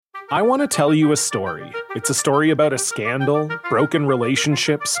I want to tell you a story. It's a story about a scandal, broken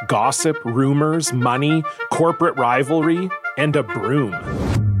relationships, gossip, rumors, money, corporate rivalry, and a broom.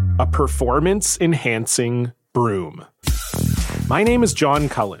 A performance-enhancing broom. My name is John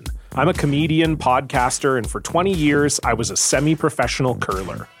Cullen. I'm a comedian, podcaster, and for 20 years, I was a semi-professional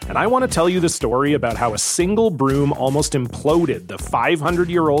curler. And I want to tell you the story about how a single broom almost imploded the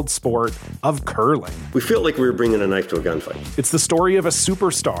 500-year-old sport of curling. We felt like we were bringing a knife to a gunfight. It's the story of a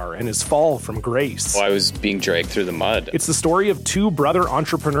superstar and his fall from grace. Well, I was being dragged through the mud. It's the story of two brother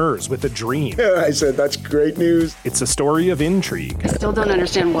entrepreneurs with a dream. I said, that's great news. It's a story of intrigue. I still don't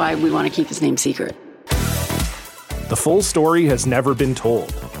understand why we want to keep his name secret. The full story has never been told,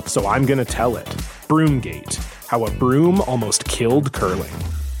 so I'm going to tell it. Broomgate, how a broom almost killed curling.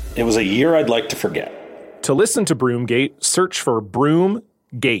 It was a year I'd like to forget. To listen to Broomgate, search for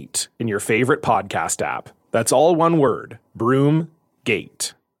Broomgate in your favorite podcast app. That's all one word,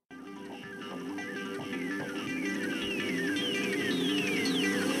 Broomgate.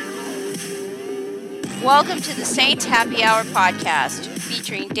 Welcome to the Saints Happy Hour podcast,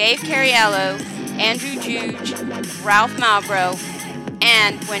 featuring Dave Cariello, Andrew Juge, Ralph Malbrough,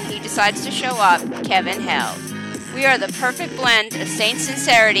 and when he decides to show up, Kevin Held. We are the perfect blend of Saints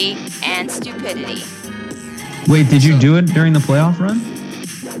sincerity and stupidity. Wait, did you do it during the playoff run?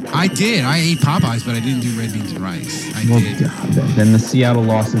 I did. I ate Popeyes, but I didn't do red beans and rice. I did. Then the Seattle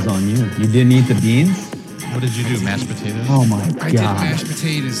loss is on you. You didn't eat the beans? What did you do? Mashed potatoes? Oh my God. I did mashed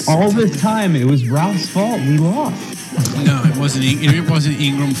potatoes. All this time, it was Ralph's fault. We lost. No, it wasn't. It wasn't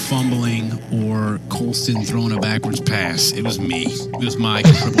Ingram fumbling or Colston throwing a backwards pass. It was me. It was my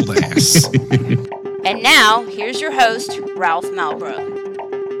crippled ass. And now, here's your host, Ralph Malbrough.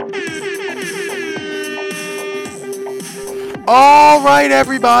 All right,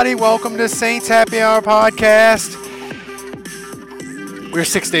 everybody. Welcome to Saints Happy Hour podcast. We're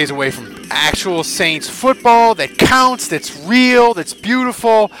 6 days away from actual Saints football that counts, that's real, that's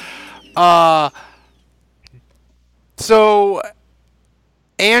beautiful. So,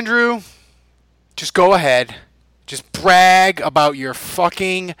 Andrew, just go ahead. Just brag about your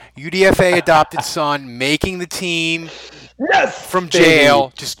fucking UDFA adopted son making the team from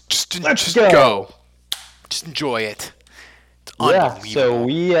jail. Just go. Just enjoy it. It's unbelievable. Yeah, so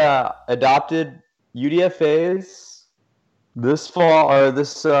we adopted UDFAs this fall or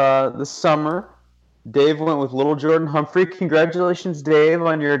this summer. Dave went with little Jordan Humphrey. Congratulations, Dave,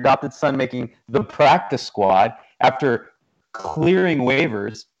 on your adopted son making the practice squad after clearing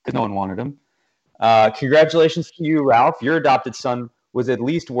waivers because no one wanted him. Congratulations to you, Ralph. Your adopted son was at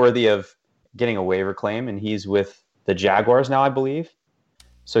least worthy of getting a waiver claim, and he's with the Jaguars now, I believe.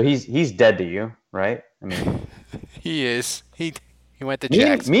 So he's dead to you, right? I mean, he is. He went to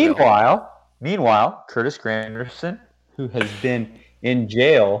Jacksonville. Meanwhile, Curtis Granderson, who has been in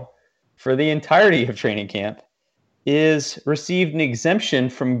jail for the entirety of training camp, is received an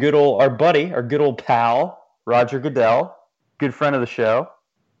exemption from our good old pal, Roger Goodell, good friend of the show.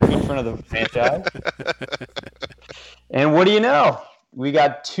 In front of the franchise. And what do you know? We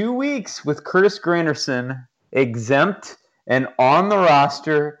got 2 weeks with Curtis Granderson exempt and on the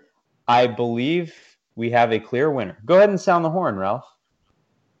roster. I believe we have a clear winner. Go ahead and sound the horn, Ralph.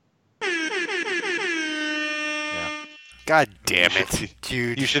 Yeah. God damn it,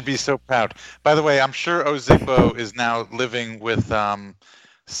 dude. You should be so proud. By the way, I'm sure Ozigbo is now living with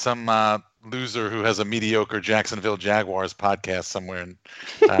some loser who has a mediocre Jacksonville Jaguars podcast somewhere in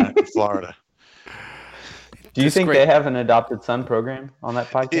Florida. Do you think they have an adopted son program on that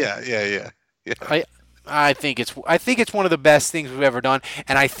podcast? Yeah. I think it's one of the best things we've ever done,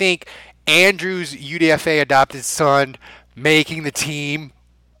 and I think Andrew's UDFA adopted son making the team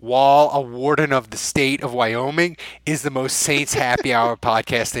while a warden of the state of Wyoming is the most Saints Happy Hour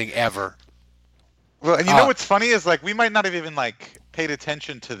podcasting ever. Well, and you know what's funny is we might not have even paid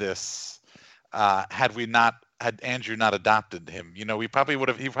attention to this. Had Andrew not adopted him, he probably would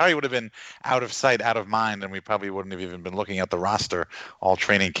have been out of sight, out of mind, and we probably wouldn't have even been looking at the roster all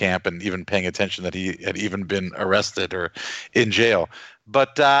training camp and even paying attention that he had even been arrested or in jail.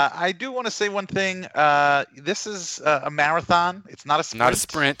 But I do want to say one thing. This is a marathon. It's not a sprint. Not a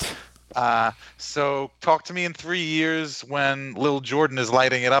sprint. So talk to me in 3 years when Lil Jordan is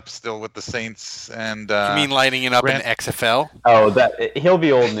lighting it up still with the Saints. And you mean lighting it up in XFL? Oh, he'll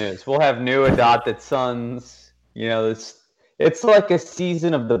be old news. We'll have new adopted sons. It's like a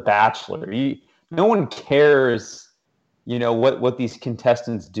season of The Bachelor. No one cares, what these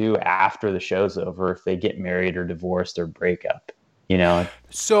contestants do after the show's over, if they get married or divorced or break up.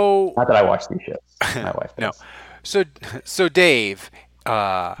 So not that I watch these shows. My wife does. No. So Dave.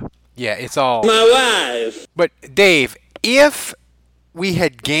 Yeah, it's all my wife. But Dave, if we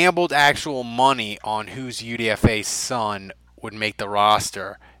had gambled actual money on whose UDFA son would make the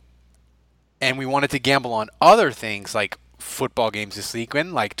roster, and we wanted to gamble on other things like football games this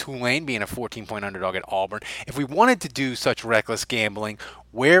weekend, like Tulane being a 14-point underdog at Auburn. If we wanted to do such reckless gambling,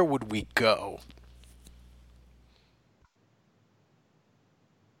 where would we go?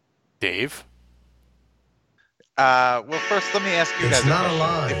 Dave? Well, first, let me ask you guys. It's not a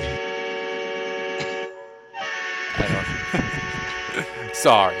lie.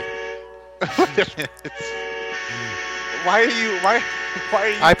 Sorry. Why are you?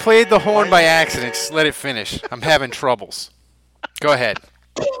 I played the horn by accident. Just let it finish. I'm having troubles. Go ahead.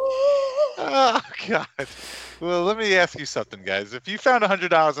 Oh God. Well, let me ask you something, guys. If you found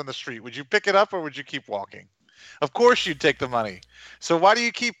 $100 on the street, would you pick it up or would you keep walking? Of course you'd take the money. So why do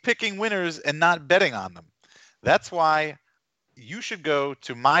you keep picking winners and not betting on them? That's why you should go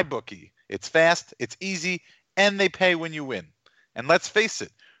to MyBookie. It's fast, it's easy, and they pay when you win. And let's face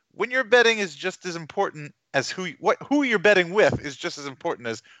it, when you're betting is just as important as who you're betting with is just as important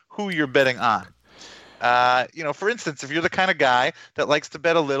as who you're betting on. For instance, if you're the kind of guy that likes to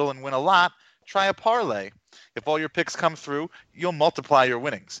bet a little and win a lot, try a parlay. If all your picks come through, you'll multiply your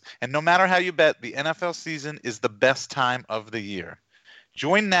winnings. And no matter how you bet, the NFL season is the best time of the year.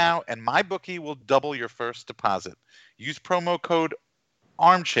 Join now, and MyBookie will double your first deposit. Use promo code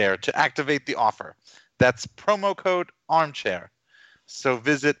ARMCHAIR to activate the offer. That's promo code ARMCHAIR. So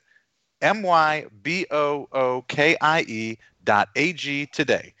visit MyBookie.ag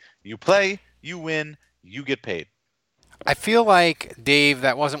today. You play, you win, you get paid. I feel like, Dave,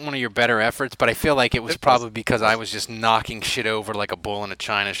 that wasn't one of your better efforts, but I feel like it was probably because I was just knocking shit over like a bull in a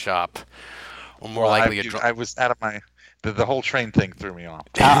china shop. Or more likely I was out of my... The whole train thing threw me off.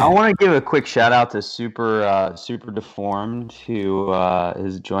 I want to give a quick shout out to Super Deformed, who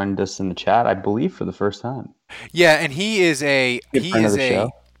has joined us in the chat, I believe, for the first time. Yeah, and he is a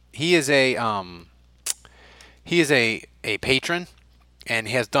patron, and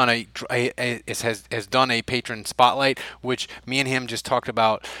has done a patron spotlight, which me and him just talked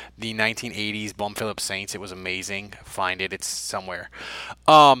about the 1980s Bum Phillips Saints. It was amazing. Find it; it's somewhere.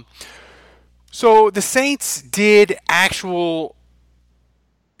 So the Saints did actual,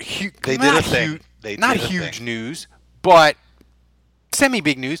 not huge news, but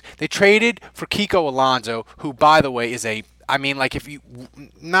semi-big news. They traded for Kiko Alonso, who, by the way,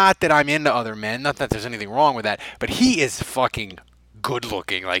 not that I'm into other men, not that there's anything wrong with that, but he is fucking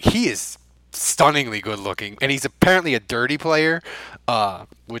good-looking. Like, he is stunningly good-looking, and he's apparently a dirty player,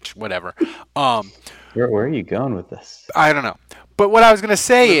 which, whatever. Where are you going with this? I don't know. But what I was going to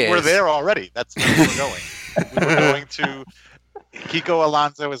say we're there already. That's where we're going. We're going to Kiko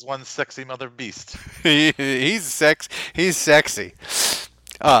Alonso is one sexy mother beast. He's sexy.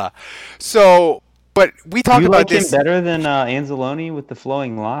 But we talked about this. You like him better than Anzalone with the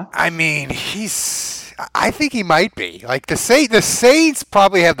flowing locks? I mean, I think he might be. Like the Saints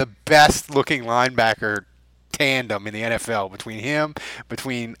probably have the best looking linebacker tandem in the NFL between him,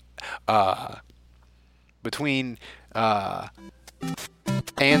 between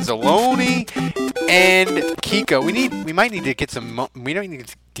Anzalone and Kiko. We might need to get some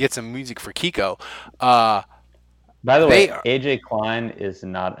music for Kiko. By the way, AJ Klein is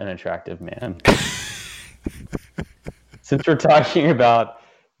not an attractive man. Since we're talking about,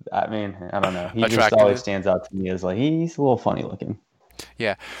 I don't know. He just always stands out to me as like he's a little funny looking.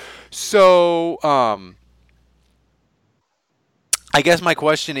 Yeah. So, I guess my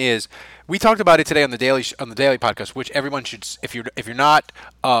question is, we talked about it today on the daily podcast, which everyone should. If you're not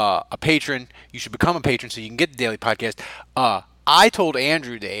a patron, you should become a patron so you can get the daily podcast. I told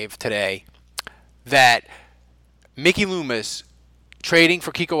Andrew, Dave, today that Mickey Loomis trading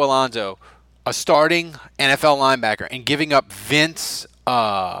for Kiko Alonso, a starting NFL linebacker, and giving up Vince.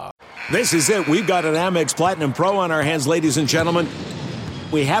 This is it. We've got an Amex Platinum Pro on our hands, ladies and gentlemen.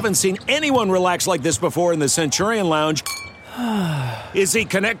 We haven't seen anyone relax like this before in the Centurion Lounge. Is he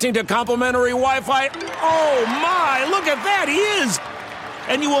connecting to complimentary Wi-Fi? Oh, my! Look at that! He is!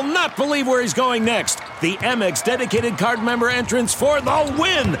 And you will not believe where he's going next. The Amex dedicated card member entrance for the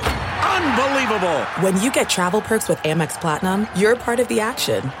win! Unbelievable! When you get travel perks with Amex Platinum, you're part of the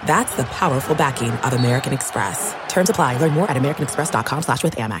action. That's the powerful backing of American Express. Terms apply. Learn more at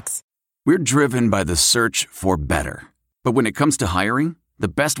americanexpress.com/withAmex. We're driven by the search for better. But when it comes to hiring, the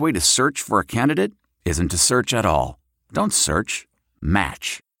best way to search for a candidate isn't to search at all. Don't search.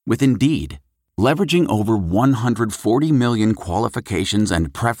 Match with Indeed. Leveraging over 140 million qualifications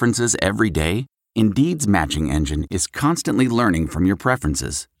and preferences every day, Indeed's matching engine is constantly learning from your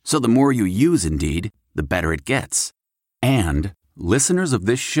preferences. So the more you use Indeed, the better it gets. And listeners of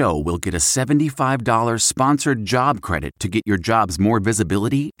this show will get a $75 sponsored job credit to get your jobs more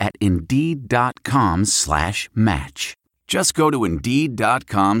visibility at Indeed.com/match. Just go to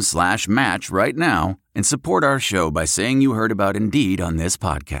Indeed.com/match right now and support our show by saying you heard about Indeed on this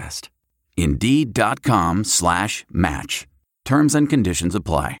podcast. Indeed.com/match. Terms and conditions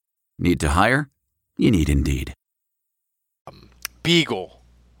apply. Need to hire? You need Indeed. Beagle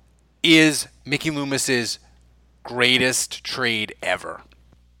is Mickey Loomis's greatest trade ever.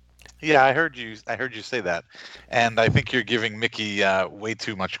 Yeah, I heard you say that, and I think you're giving Mickey way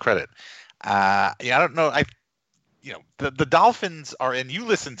too much credit. I don't know. The Dolphins are, and you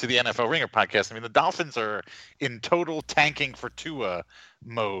listen to the NFL Ringer podcast. I mean, the Dolphins are in total tanking for Tua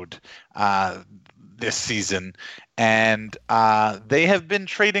mode this season, and they have been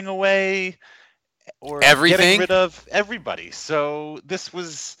trading away or everything, getting rid of everybody. So this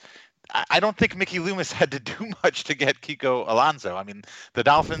was. I don't think Mickey Loomis had to do much to get Kiko Alonso. I mean, the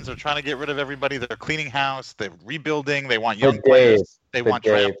Dolphins are trying to get rid of everybody. They're cleaning house. They're rebuilding. They want young players. They want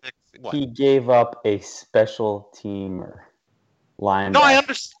draft picks. What? He gave up a special teamer linebacker. No, I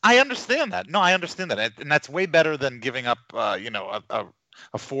understand that. No, I understand that, and that's way better than giving up,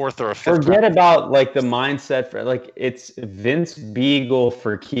 a fourth or a fifth. Forget about like the mindset for it's Vince Beagle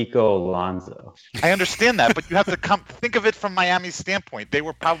for Kiko Alonso. I understand that, but you have to think of it from Miami's standpoint. They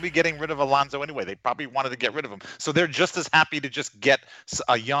were probably getting rid of Alonso anyway. They probably wanted to get rid of him, so they're just as happy to just get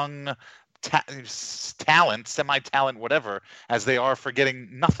a young talent, semi-talent, whatever, as they are for getting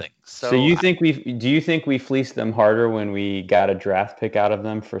nothing. So do you think we fleeced them harder when we got a draft pick out of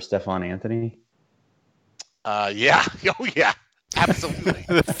them for Stephon Anthony? Yeah. Oh yeah. Absolutely.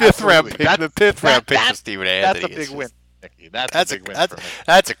 The fifth round pick for Steven Anthony. That's a big win, Nicky. That's a big win for me.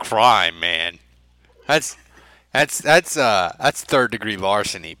 That's a crime, man. That's third degree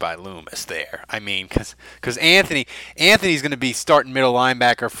larceny by Loomis there. I mean, because Anthony's going to be starting middle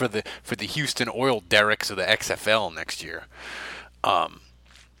linebacker for the Houston Oil Derricks of the XFL next year.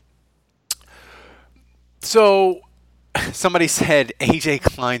 So somebody said AJ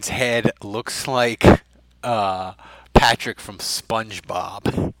Klein's head looks like Patrick from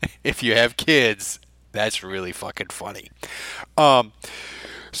SpongeBob. If you have kids, that's really fucking funny.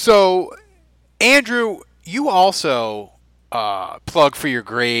 So, Andrew, you also plug for your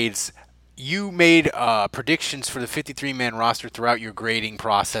grades. You made predictions for the 53-man roster throughout your grading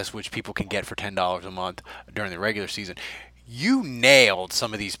process, which people can get for $10 a month during the regular season. You nailed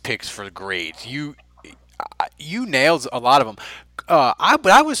some of these picks for the grades. You nailed a lot of them.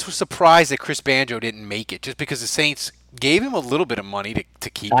 But I was surprised that Chris Banjo didn't make it, just because the Saints gave him a little bit of money to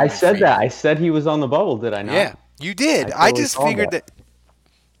keep him. I said that. I said he was on the bubble, did I not? Yeah, you did. I just figured that,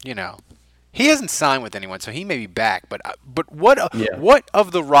 he hasn't signed with anyone, so he may be back. But what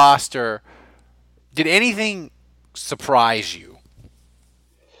of the roster, did anything surprise you?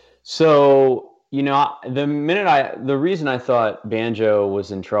 So, the reason I thought Banjo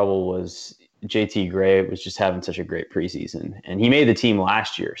was in trouble was JT Gray was just having such a great preseason, and he made the team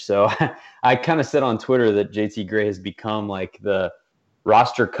last year. So I kind of said on Twitter that JT Gray has become like the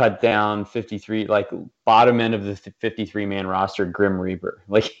roster cut down 53, like bottom end of the 53-man roster, Grim Reaper.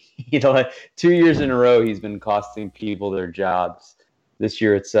 2 years in a row, he's been costing people their jobs. This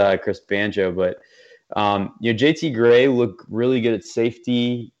year it's Chris Banjo, but JT Gray looked really good at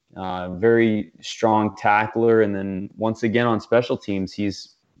safety, very strong tackler, and then once again on special teams, he's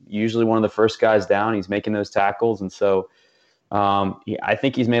usually one of the first guys down. He's making those tackles. And so I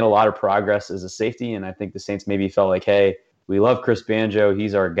think he's made a lot of progress as a safety. And I think the Saints maybe felt like, hey, we love Chris Banjo.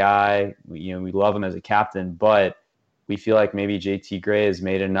 He's our guy. We love him as a captain, but we feel like maybe JT Gray has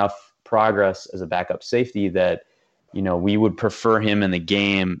made enough progress as a backup safety that, we would prefer him in the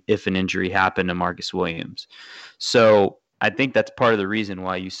game if an injury happened to Marcus Williams. So I think that's part of the reason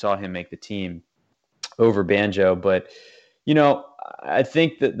why you saw him make the team over Banjo. But, I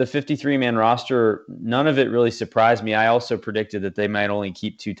think that the 53-man roster, none of it really surprised me. I also predicted that they might only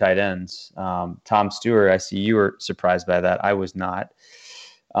keep two tight ends. Tom Stewart, I see you were surprised by that. I was not.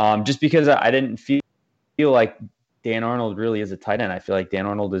 Just because I didn't feel like Dan Arnold really is a tight end. I feel like Dan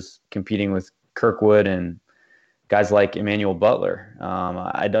Arnold is competing with Kirkwood and guys like Emmanuel Butler.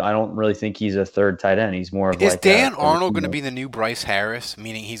 I don't really think he's a third tight end. He's more of Is Dan Arnold going to be the new Bryce Harris,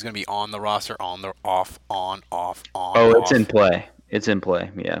 meaning he's going to be on the roster, on, off, on, off, on, Oh, off? It's in play. It's in play,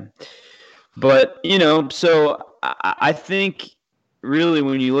 yeah. But, so I think really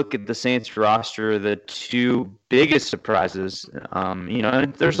when you look at the Saints roster, the two biggest surprises,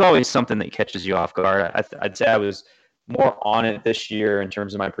 there's always something that catches you off guard. I'd say I was more on it this year in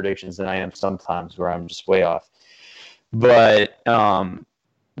terms of my predictions than I am sometimes where I'm just way off. But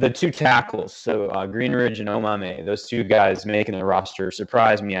the the two tackles, so Greenridge and Omame, those two guys making the roster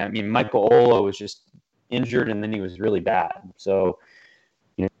surprised me. I mean, Michael Ola was just injured, and then he was really bad. So,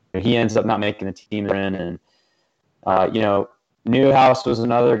 he ends up not making the team they're in. And, Newhouse was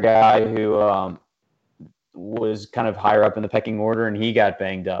another guy who was kind of higher up in the pecking order, and he got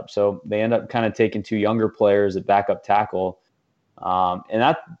banged up. So they end up kind of taking two younger players at backup tackle.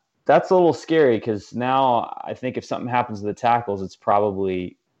 And that's a little scary because now I think if something happens to the tackles, it's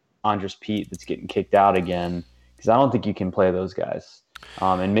probably Andres Pete that's getting kicked out again because I don't think you can play those guys.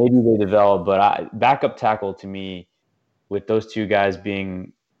 And maybe they develop, but backup tackle to me with those two guys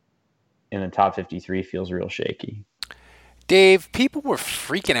being in the top 53 feels real shaky. Dave, people were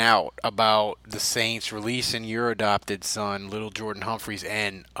freaking out about the Saints releasing your adopted son, little Jordan Humphreys,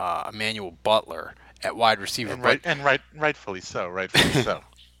 and Emmanuel Butler at wide receiver. Rightfully so.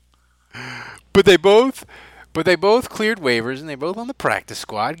 But they both cleared waivers, and they both on the practice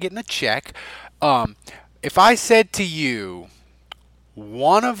squad getting a check. If I said to you,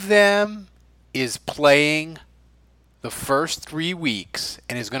 one of them is playing the first 3 weeks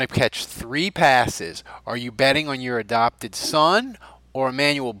and is going to catch 3 passes, are you betting on your adopted son or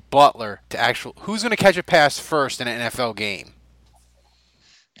Emmanuel Butler who's going to catch a pass first in an NFL game?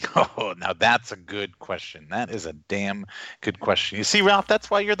 Oh, now that's a good question. That is a damn good question. You see, Ralph,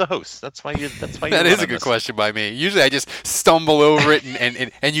 that's why you're the host. That's why you're That is a good question by me. Usually I just stumble over it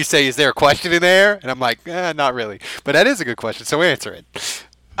and you say, is there a question in there? And I'm like, not really. But that is a good question, so answer it.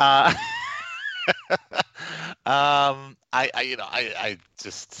 I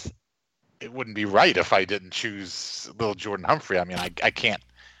just, it wouldn't be right if I didn't choose little Jordan Humphrey. I mean, I can't,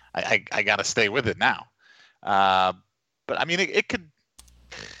 I got to stay with it now. But I mean, it could,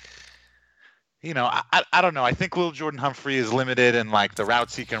 I don't know. I think little Jordan Humphrey is limited in like the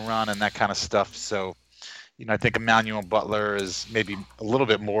routes he can run and that kind of stuff. So, I think Emmanuel Butler is maybe a little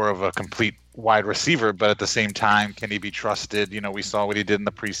bit more of a complete wide receiver, but at the same time, can he be trusted? We saw what he did in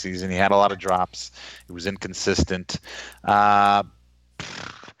the preseason. He had a lot of drops. He was inconsistent.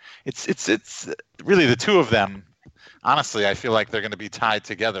 It's really the two of them. Honestly, I feel like they're going to be tied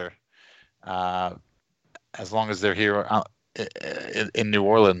together as long as they're here in New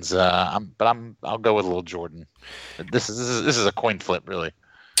Orleans. I'll go with little Jordan. This is a coin flip, really.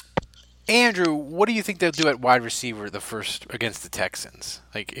 Andrew, what do you think they'll do at wide receiver the first against the Texans?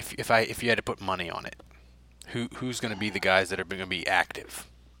 Like if you had to put money on it, who's going to be the guys that are going to be active?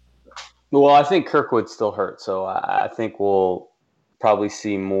 Well, I think Kirkwood's still hurt, so I think we'll probably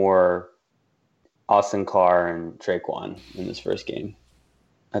see more Austin Carr and Traquan in this first game.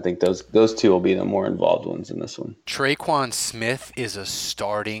 I think those two will be the more involved ones in this one. Traquan Smith is a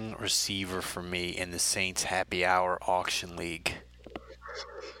starting receiver for me in the Saints Happy Hour Auction League.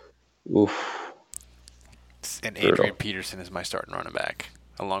 Oof. And Adrian Peterson is my starting running back,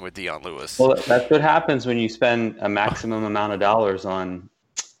 along with Dion Lewis. Well, that's what happens when you spend a maximum amount of dollars on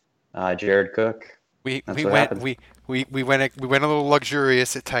Jared Cook. We went a little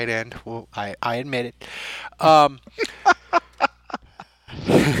luxurious at tight end. Well, I admit it.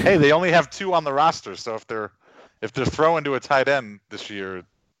 Hey, they only have 2 on the roster, so if they're throwing to a tight end this year,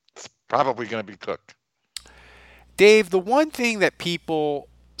 it's probably going to be Cook. Dave, the one thing that people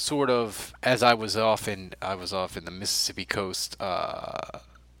sort of, as I was off in the Mississippi coast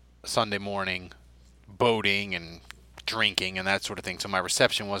Sunday morning, boating and drinking and that sort of thing, so my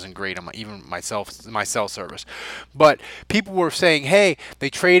reception wasn't great on my cell service. But people were saying, hey,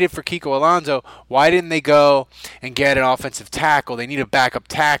 they traded for Kiko Alonso. Why didn't they go and get an offensive tackle? They need a backup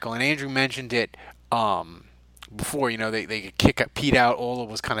tackle. And Andrew mentioned it before. They could kick Pete out. Ola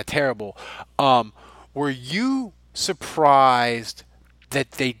was kind of terrible. Were you surprised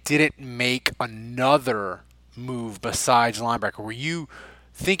that they didn't make another move besides linebacker? Were you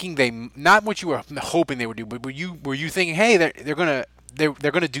thinking not what you were hoping they would do, but were you thinking, hey, they're gonna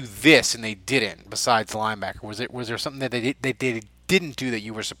do this, and they didn't besides linebacker? Was there something that they didn't do that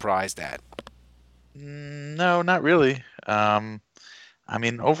you were surprised at? No, not really. I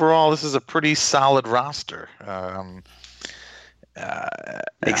mean, overall, this is a pretty solid roster.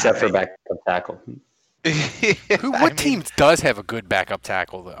 Except for backup tackle. What team does have a good backup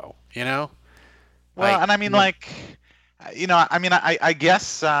tackle, though? Well, and I mean, I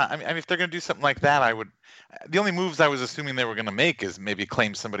guess, if they're going to do something like that, the only moves I was assuming they were going to make is maybe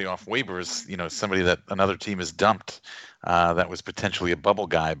claim somebody off waivers, somebody that another team has dumped that was potentially a bubble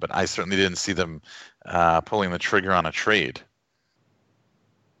guy, but I certainly didn't see them pulling the trigger on a trade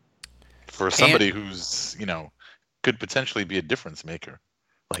for somebody who's, could potentially be a difference maker,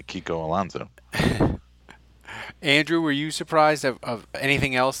 like Kiko Alonso. Andrew, were you surprised of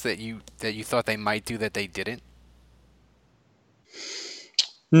anything else that you thought they might do that they didn't?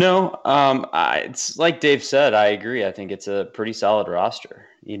 No, it's like Dave said. I agree. I think it's a pretty solid roster.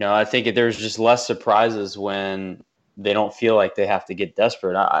 I think there's just less surprises when they don't feel like they have to get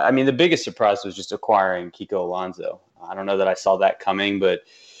desperate. I mean, the biggest surprise was just acquiring Kiko Alonso. I don't know that I saw that coming, but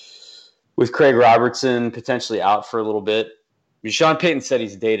with Craig Robertson potentially out for a little bit, Sean Payton said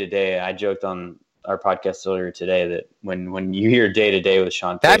he's day-to-day. I joked on our podcast earlier today that when you hear day-to-day with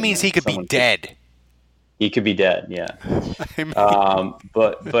Sean Payton, that means he could be dead. He could be dead, yeah. I mean,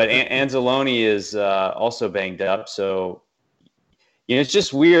 but Anzalone is also banged up, so it's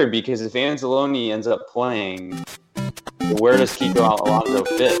just weird because if Anzalone ends up playing, where does Kiko Alonso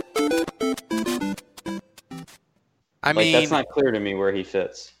fit? I mean, that's not clear to me where he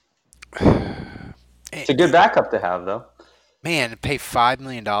fits. It's a good backup to have, though. Man, to pay $5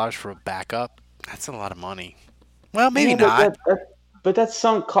 million for a backup—that's a lot of money. Well, maybe not. But that's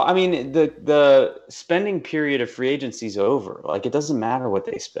some. I mean, the spending period of free agency is over. Like, it doesn't matter what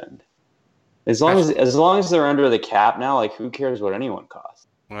they spend, as long as they're under the cap now. Like, who cares what anyone costs?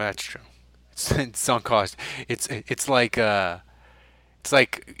 Well, that's true. It's sunk cost. It's like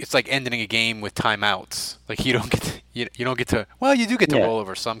ending a game with timeouts. Like, you don't get to, you don't get to. Well, you do get to roll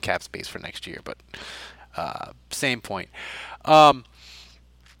over some cap space for next year, but same point.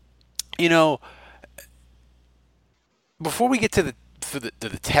 Before we get to the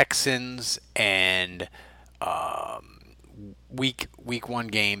Texans and week one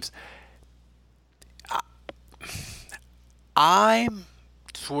games, I'm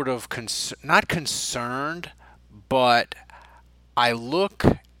sort of not concerned, but I look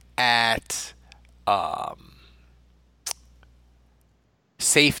at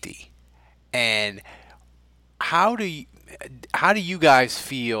safety and how do you guys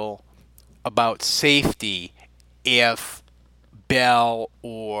feel about safety if Bell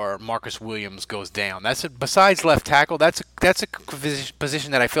or Marcus Williams goes down? Besides left tackle, that's a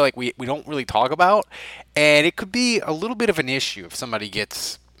position that I feel like we don't really talk about, and it could be a little bit of an issue if somebody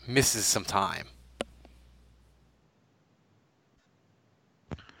misses some time.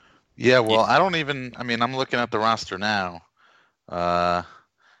 Yeah, well, I'm looking at the roster now.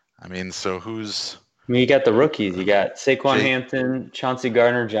 So who's? I mean, you got the rookies. You got Saquon Hampton, Chauncey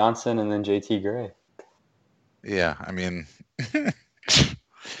Gardner-Johnson, and then J.T. Gray. Yeah, I mean,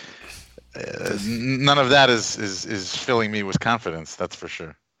 none of that is filling me with confidence. That's for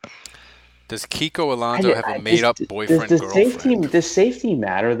sure. Does Kiko Alonso have a made-up boyfriend? Does safety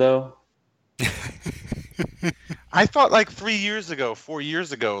matter though? I thought like 4 years ago,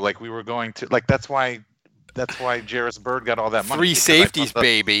 like we were going to like that's why Jarris Bird got all that money. 3 safeties,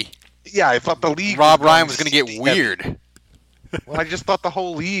 baby. Yeah, I thought the league. Rob Ryan was going to get weird. Well, I just thought the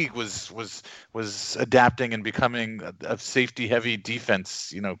whole league was adapting and becoming a safety-heavy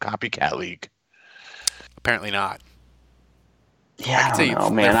defense, copycat league. Apparently not. Yeah, I don't know,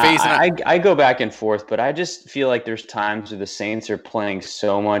 man. I go back and forth, but I just feel like there's times where the Saints are playing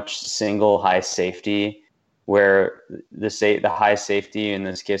so much single high safety, where the high safety, in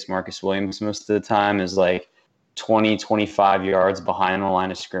this case Marcus Williams, most of the time is like 20, 25 yards behind the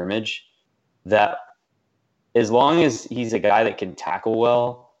line of scrimmage. That as long as he's a guy that can tackle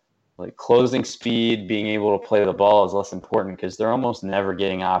well, like closing speed, being able to play the ball is less important because they're almost never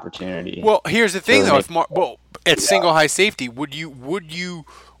getting an opportunity. Well, here's the thing, though. Single high safety, would you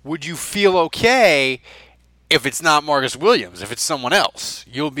feel okay if it's not Marcus Williams? If it's someone else,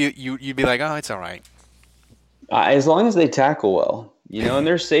 you'd be like, oh, it's all right. As long as they tackle well, and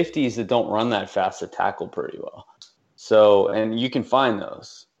there's safeties that don't run that fast that tackle pretty well. So, and you can find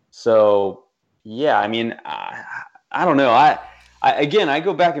those. So, yeah, I mean, I don't know. I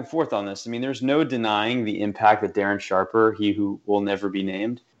go back and forth on this. I mean, there's no denying the impact that Darren Sharper, he who will never be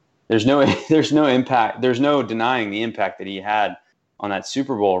named, there's no impact. There's no denying the impact that he had on that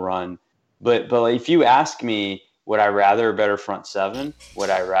Super Bowl run. But if you ask me, would I rather a better front seven? Would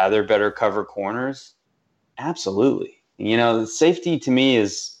I rather better cover corners? Absolutely. The safety to me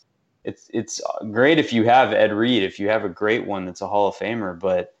is it's great if you have Ed Reed, if you have a great one that's a Hall of Famer.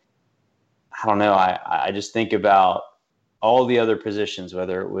 But I don't know. I just think about all the other positions,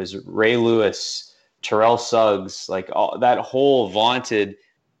 whether it was Ray Lewis, Terrell Suggs, like that whole vaunted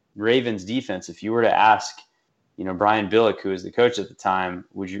Ravens defense. If you were to ask, Brian Billick, who was the coach at the time,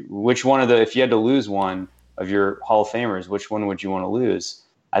 which one of if you had to lose one of your Hall of Famers, which one would you want to lose?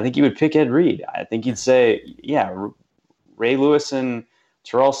 I think you would pick Ed Reed. I think you'd say, yeah, Ray Lewis and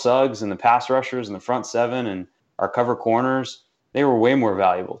Terrell Suggs and the pass rushers and the front seven and our cover corners, they were way more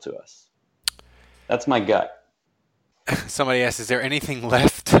valuable to us. That's my gut. Somebody asked, is there anything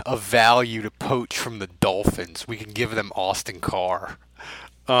left of value to poach from the Dolphins? We can give them Austin Carr.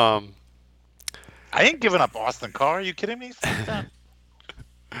 I ain't giving up Austin Carr. Are you kidding me?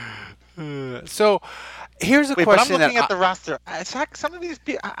 So here's a But I'm question looking at the roster. Some of these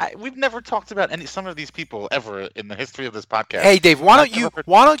people, we've never talked about some of these people ever in the history of this podcast. Hey Dave, why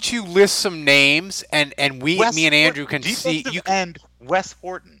don't you list some names and me and Andrew can see you and Wes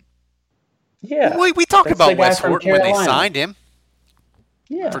Horton. Yeah, we talked about Wes Horton when they signed him.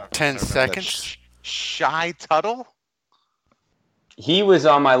 Yeah, for 10 seconds. Shy Tuttle. He was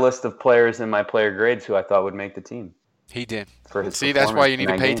on my list of players in my player grades who I thought would make the team. He did. See, that's why you need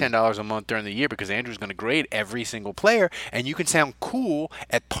to pay $10 a month during the year, because Andrew's going to grade every single player, and you can sound cool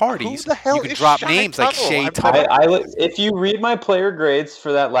at parties. Who the hell you can is drop Shy names Tuttle? like Shea Tuttle. If you read my player grades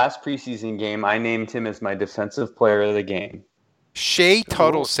for that last preseason game, I named him as my defensive player of the game. Shea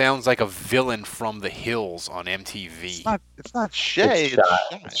Tuttle sounds like a villain from The Hills on MTV. It's not Shea.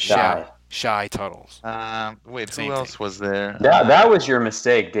 It's Shy. Shy Tuttles. Wait, who else was there? That was your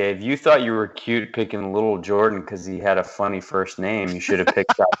mistake, Dave. You thought you were cute picking Little Jordan because he had a funny first name. You should have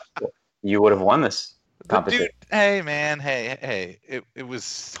picked that. You would have won this competition. Dude, hey, man. Hey. It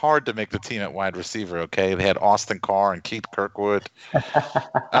was hard to make the team at wide receiver, okay? They had Austin Carr and Keith Kirkwood.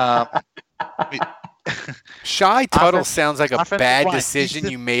 Shy Tuttle sounds like a bad decision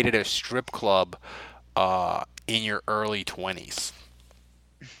you made at a strip club in your early 20s.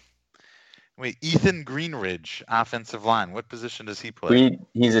 Wait, Ethan Greenridge, offensive line. What position does he play?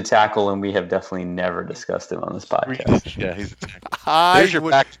 He's a tackle, and we have definitely never discussed him on this podcast. Yeah, he's a tackle. There's your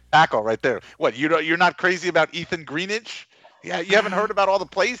back tackle right there. What, you're not crazy about Ethan Greenidge? Yeah, you haven't heard about all the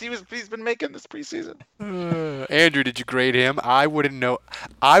plays he's been making this preseason? Andrew, did you grade him? I wouldn't know.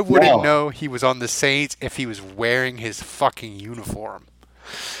 I wouldn't know he was on the Saints if he was wearing his fucking uniform.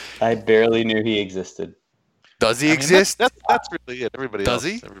 I barely knew he existed. Does he exist? That's really it. Everybody does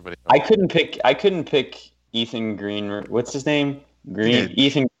else, he? Everybody else. I couldn't pick Ethan Green. What's his name?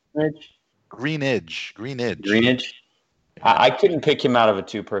 Ethan Greenidge. Greenidge. I couldn't pick him out of a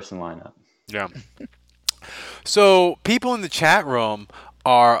two-person lineup. Yeah. So people in the chat room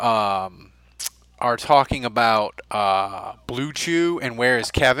are talking about Blue Chew and where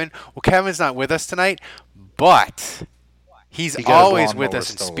is Kevin? Well, Kevin's not with us tonight, but he's always with us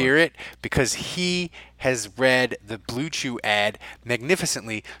in spirit because he has read the Blue Chew ad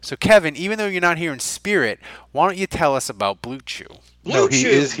magnificently. So, Kevin, even though you're not here in spirit, why don't you tell us about Blue Chew? Blue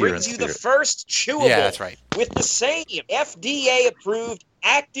Chew brings you the first chewable with the same FDA-approved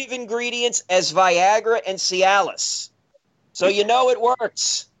active ingredients as Viagra and Cialis. So you know it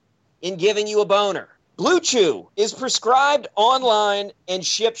works in giving you a boner. Blue Chew is prescribed online and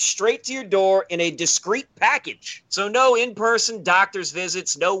shipped straight to your door in a discreet package. So no in-person doctor's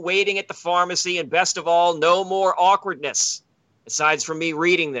visits, no waiting at the pharmacy, and best of all, no more awkwardness. Aside from me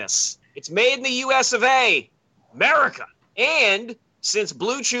reading this. It's made in the US of A, America. And since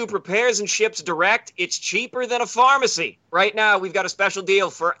Blue Chew prepares and ships direct, it's cheaper than a pharmacy. Right now, we've got a special deal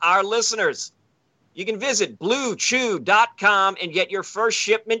for our listeners. You can visit BlueChew.com and get your first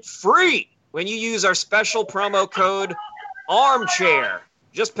shipment free when you use our special promo code ARMCHAIR.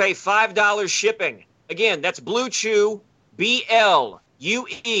 Just pay $5 shipping. Again, that's Blue Chew, BLUE,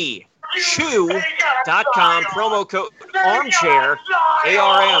 chew.com, promo code ARMCHAIR,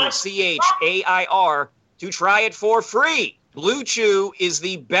 ARMCHAIR, to try it for free. Blue Chew is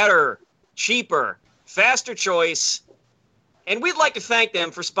the better, cheaper, faster choice, and we'd like to thank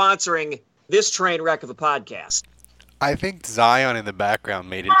them for sponsoring this train wreck of a podcast. I think Zion in the background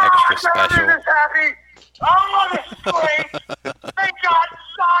made it extra special. They got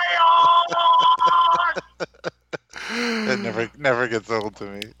Zion! It never gets old to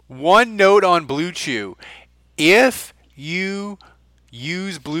me. One note on Blue Chew. If you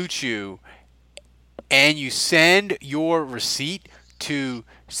use Blue Chew and you send your receipt to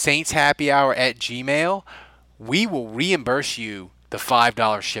saintshappyhour@gmail.com, we will reimburse you the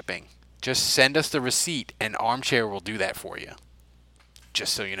 $5 shipping. Just send us the receipt, and Armchair will do that for you.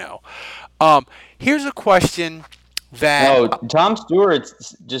 Just so you know. Here's a question that... Tom Stewart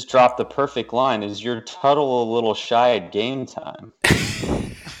just dropped the perfect line. Is your Tuttle a little shy at game time?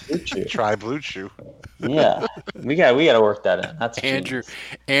 Try Blue Chew. Yeah. We got to work that in. That's Andrew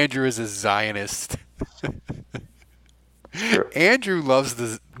is a Zionist. Andrew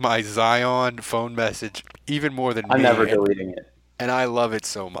loves my Zion phone message even more than me. I'm never deleting it. And I love it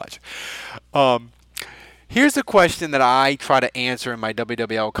so much. Here's a question that I try to answer in my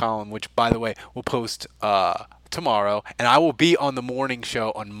WWL column, which, by the way, we'll post tomorrow. And I will be on the morning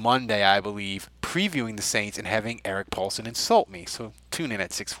show on Monday, I believe, previewing the Saints and having Eric Paulson insult me. So tune in at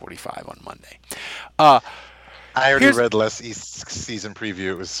 6:45 on Monday. I already read Les East's season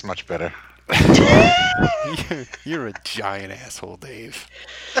preview. It was much better. You're a giant asshole, Dave.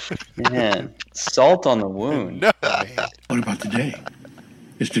 Man, salt on the wound. No, man. What about today?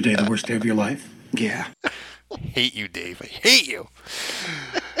 Is today the worst day of your life? Yeah. Hate you, Dave. I hate you.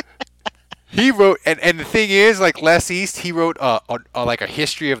 He wrote, and the thing is, like Les East, he wrote like a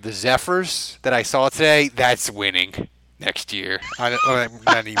history of the Zephyrs that I saw today. That's winning next year. I'm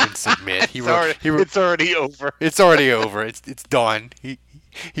not even submit. It's already over. It's already over. It's done.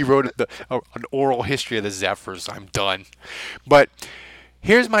 He wrote an oral history of the Zephyrs. I'm done. But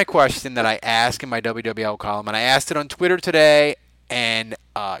here's my question that I ask in my WWL column, and I asked it on Twitter today, and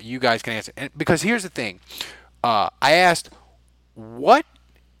you guys can answer. Because here's the thing. I asked, what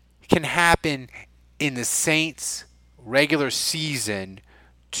can happen in the Saints regular season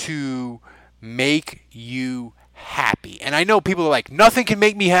to make you happy? And I know people are like, nothing can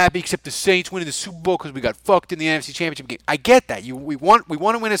make me happy except the Saints winning the Super Bowl because we got fucked in the NFC Championship game. I get that. We want to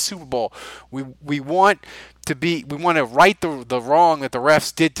win a Super Bowl. We want to right the wrong that the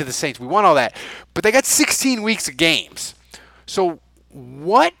refs did to the Saints. We want all that. But they got 16 weeks of games. So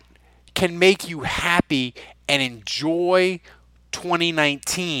what can make you happy and enjoy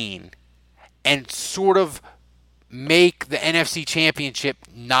 2019 and sort of make the NFC Championship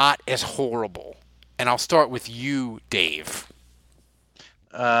not as horrible? And I'll start with you, Dave.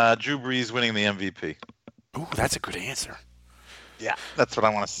 Drew Brees winning the MVP. Ooh, that's a good answer. Yeah, that's what I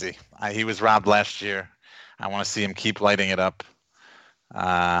want to see. He was robbed last year. I want to see him keep lighting it up.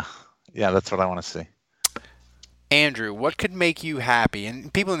 Yeah, that's what I want to see. Andrew, what could make you happy?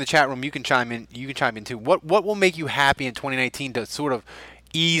 And people in the chat room, you can chime in. You can chime in too. What will make you happy in 2019 to sort of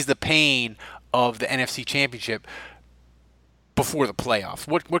ease the pain of the NFC Championship before the playoffs?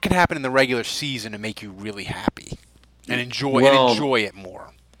 What can happen in the regular season to make you really happy and enjoy it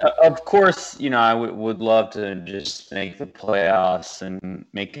more? Of course, I would love to just make the playoffs and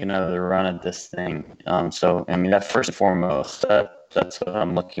make another run at this thing. So I mean, that first and foremost, that's what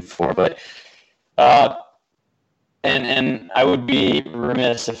I'm looking for. But and I would be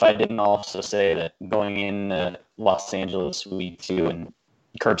remiss if I didn't also say that going in Los Angeles week 2 and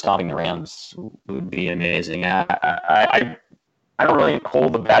curb stomping the Rams would be amazing. I don't really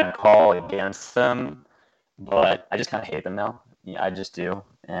hold a bad call against them, but I just kind of hate them now. Yeah, I just do.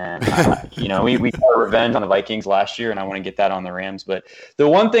 And, we got revenge on the Vikings last year, and I want to get that on the Rams. But the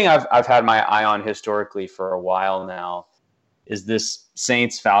one thing I've had my eye on historically for a while now is this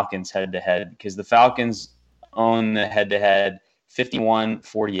Saints-Falcons head-to-head, because the Falcons own the head-to-head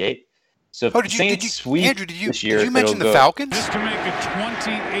 51-48. So if the Saints sweep Andrew, this year, did you mention the Falcons? Just to make it 28-3.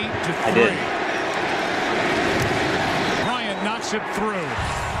 I did. Bryant knocks it through.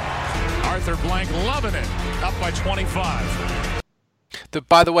 Arthur Blank loving it. Up by 25.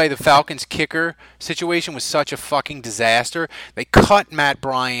 By the way, the Falcons kicker situation was such a fucking disaster. They cut Matt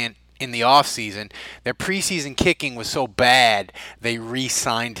Bryant in the offseason. Their preseason kicking was so bad, they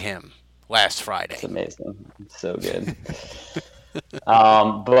re-signed him last Friday. It's amazing. It's so good.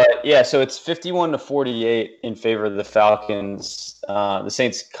 But yeah, so it's 51-48 in favor of the Falcons. The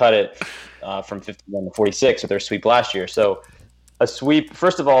Saints cut it from 51-46 with their sweep last year. So a sweep,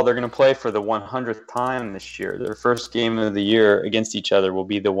 first of all, they're going to play for the 100th time this year. Their first game of the year against each other will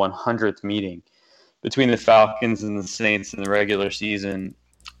be the 100th meeting between the Falcons and the Saints in the regular season.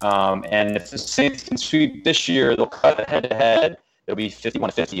 And if the Saints can sweep this year, they'll cut it head-to-head. It'll be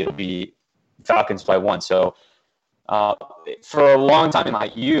 51-50. It'll be Falcons by 1. So for a long time in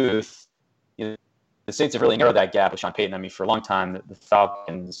my youth, the Saints have really narrowed that gap with Sean Payton. I mean, for a long time, the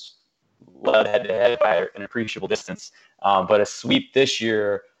Falcons led head-to-head by an appreciable distance. But a sweep this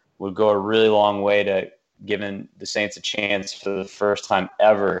year would go a really long way to giving the Saints a chance for the first time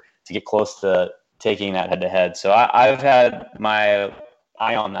ever to get close to taking that head-to-head. So I've had my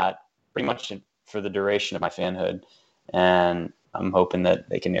eye on that pretty much for the duration of my fanhood, and I'm hoping that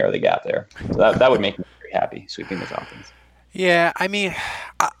they can narrow the gap there. So that would make me very happy, sweeping the Falcons. Yeah, I mean,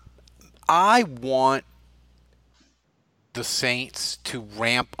 I want the Saints to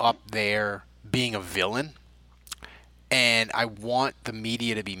ramp up their being a villain, and I want the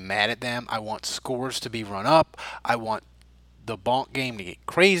media to be mad at them. I want scores to be run up. I want the bonk game to get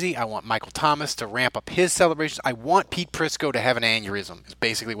crazy. I want Michael Thomas to ramp up his celebrations. I want Pete Prisco to have an aneurysm, is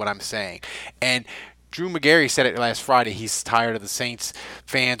basically what I'm saying. And Drew Magary said it last Friday. He's tired of the Saints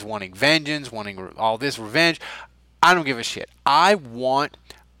fans wanting vengeance, wanting all this revenge. I don't give a shit. I want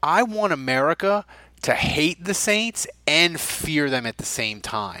America to hate the Saints and fear them at the same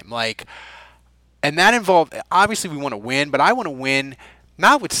time. And that involved, obviously we want to win, but I want to win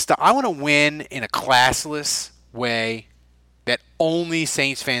not with I want to win in a classless way that only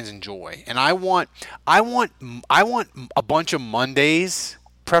Saints fans enjoy. And I want a bunch of Mondays,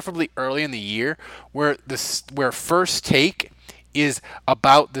 preferably early in the year, where First Take is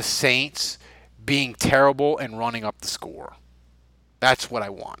about the Saints being terrible and running up the score. That's what I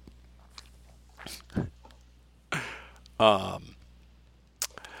want.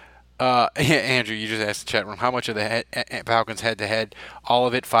 Andrew, you just asked the chat room, how much of the Falcons head-to-head? All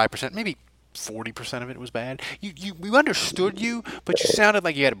of it, 5%, maybe 40% of it was bad. We understood you, but you sounded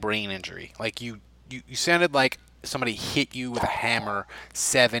like you had a brain injury. Like you sounded like somebody hit you with a hammer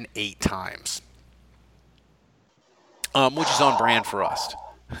 7-8 times, which is on brand for us.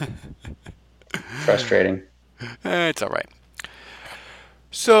 Frustrating. It's all right.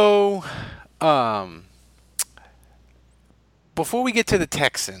 So, before we get to the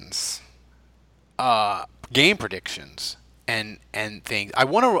Texans, game predictions and things,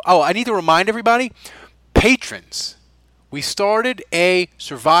 I need to remind everybody, patrons, we started a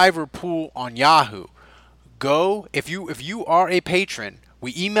survivor pool on Yahoo. Go, if you are a patron,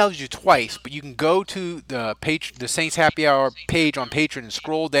 we emailed you twice, but you can go to the Saints Happy Hour page on Patreon and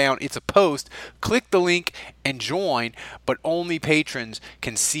scroll down. It's a post. Click the link and join, but only patrons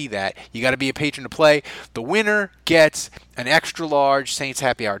can see that. You got to be a patron to play. The winner gets an extra large Saints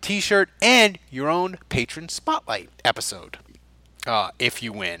Happy Hour t-shirt and your own patron spotlight episode if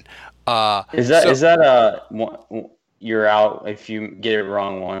you win. Is that you're out if you get it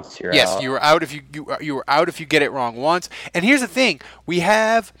wrong once? Yes, you are out if you are out if you get it wrong once. And here's the thing: we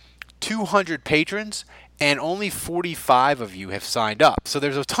have 200 patrons, and only 45 of you have signed up. So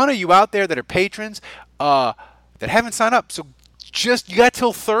there's a ton of you out there that are patrons that haven't signed up. So you got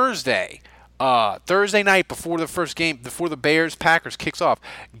till Thursday night before the first game, before the Bears-Packers kicks off.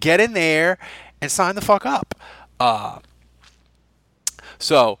 Get in there and sign the fuck up.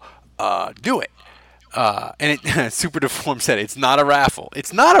 Do it. And Super Deformed said it's not a raffle.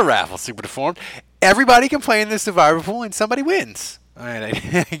 It's not a raffle, Super Deformed. Everybody can play in this survivor pool and somebody wins. All right,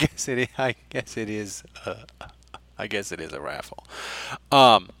 I guess it is a raffle.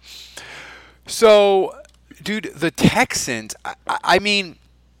 So, dude, the Texans. I mean,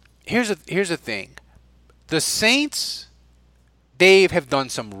 here's the thing. The Saints, they have done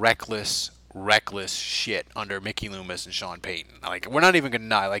some reckless shit under Mickey Loomis and Sean Payton. Like, we're not even gonna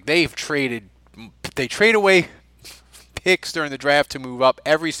deny. Like, they trade away picks during the draft to move up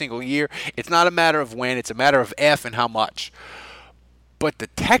every single year. It's not a matter of when, it's a matter of if and how much. But the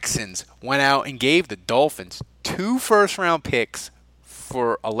Texans went out and gave the Dolphins 2 first-round picks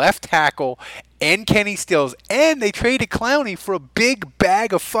for a left tackle and Kenny Stills, and they traded Clowney for a big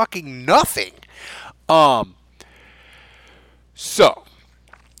bag of fucking nothing. So,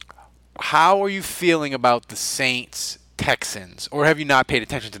 how are you feeling about the Saints-Texans, or have you not paid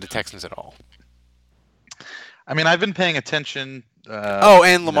attention to the Texans at all? I mean, I've been paying attention.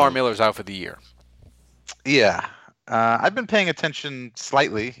 And Lamar Miller's out for the year. Yeah. I've been paying attention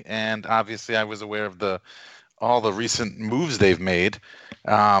slightly, and obviously I was aware of all the recent moves they've made.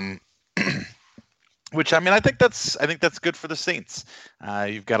 Which, I mean, I think that's good for the Saints.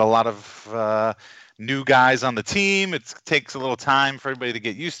 You've got a lot of new guys on the team. It takes a little time for everybody to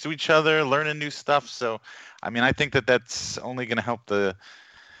get used to each other, learning new stuff. So, I mean, I think that's only going to help the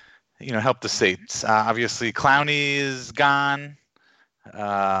Saints. Obviously, Clowney is gone.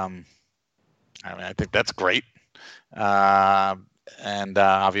 I mean, I think that's great. And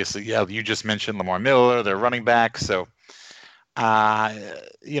obviously, yeah, you just mentioned Lamar Miller, their running back. So, I'm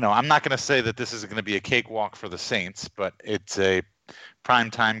not going to say that this is going to be a cakewalk for the Saints, but it's a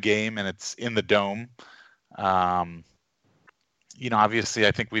primetime game and it's in the Dome. Obviously,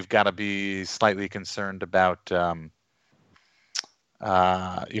 I think we've got to be slightly concerned about,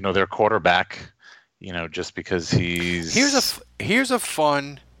 their quarterback. Just because he's here's a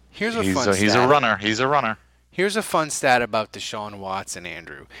fun stat. He's a runner. He's a runner. Here's a fun stat about Deshaun Watson,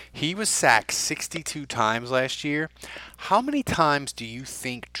 Andrew. He was sacked 62 times last year. How many times do you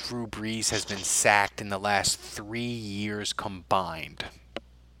think Drew Brees has been sacked in the last 3 years combined?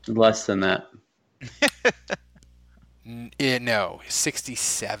 Less than that. No,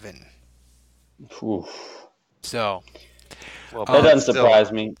 67. Oof. So, that doesn't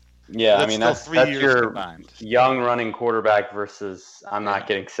surprise me. Yeah, I mean, that's your combined. Young running quarterback versus I'm not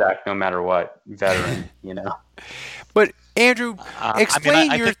getting sacked no matter what veteran, But Andrew,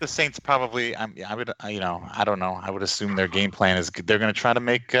 explain I think the Saints probably. I don't know. I would assume their game plan is they're going to try to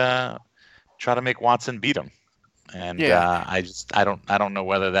make Watson beat him, and I don't know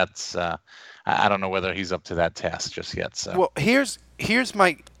whether that's. I don't know whether he's up to that task just yet. So well, here's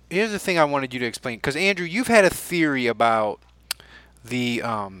the thing I wanted you to explain, because Andrew, you've had a theory about the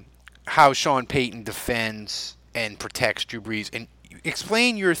how Sean Payton defends and protects Drew Brees, and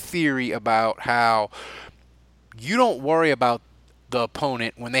explain your theory about how you don't worry about the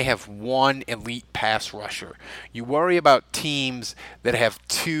opponent when they have one elite pass rusher. You worry about teams that have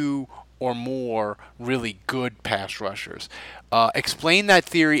 2 or more really good pass rushers. Explain that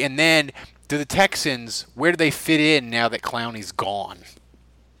theory, and then do the Texans, where do they fit in now that Clowney's gone?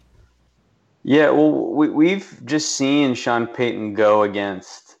 Yeah, well, we've just seen Sean Payton go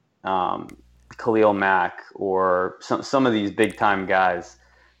against Khalil Mack or some of these big-time guys.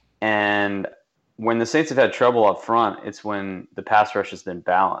 And when the Saints have had trouble up front, it's when the pass rush has been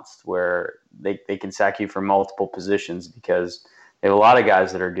balanced, where they can sack you from multiple positions because they have a lot of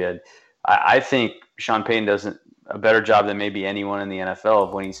guys that are good. I think Sean Payton does a better job than maybe anyone in the NFL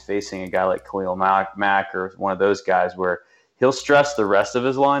of when he's facing a guy like Khalil Mack or one of those guys where he'll stress the rest of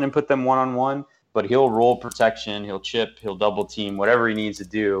his line and put them one-on-one, but he'll roll protection, he'll chip, he'll double team, whatever he needs to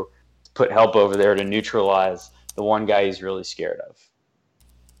do to put help over there to neutralize the one guy he's really scared of.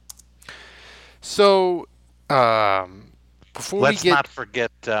 So, before let's not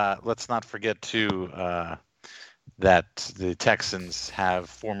forget too that the Texans have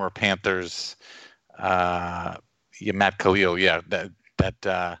former Panthers, Matt Khalil, Cam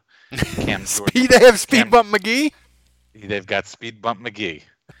Jordan. They have Speed Bump McGee. They've got Speed Bump McGee.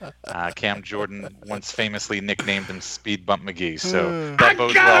 Cam Jordan once famously nicknamed him Speed Bump McGee. So that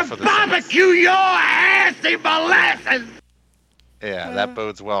bodes well for the Saints. Barbecue your ass in molasses. Yeah, that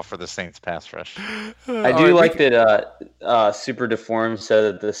bodes well for the Saints pass rush. I do like that Super Deformed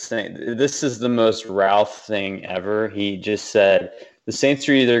said that this is the most Ralph thing ever. He just said the Saints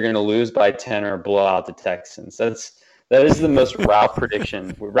are either going to lose by 10 or blow out the Texans. That is the most Ralph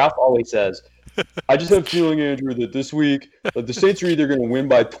prediction. Ralph always says, I just have a feeling, Andrew, that this week the Saints are either going to win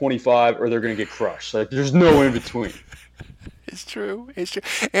by 25 or they're going to get crushed. Like there's no in between. It's true.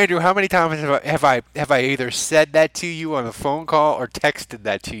 Andrew, how many times have I either said that to you on a phone call or texted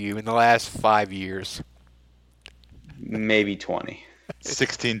that to you in the last 5 years? Maybe 20.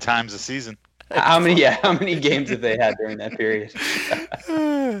 16 times a season. How many games have they had during that period?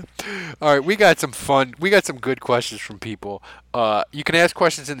 All right, we got some good questions from people. You can ask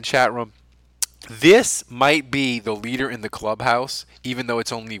questions in the chat room. This might be the leader in the clubhouse, even though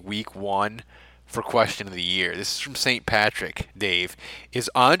it's only week 1. For question of the year. This is from St. Patrick, Dave. Is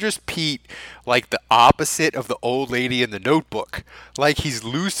Andres Pete like the opposite of the old lady in The Notebook? Like he's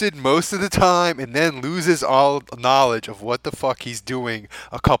lucid most of the time and then loses all knowledge of what the fuck he's doing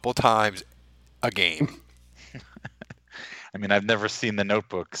a couple times a game? I mean, I've never seen The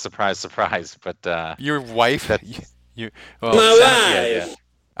Notebook. Surprise, surprise. But your wife?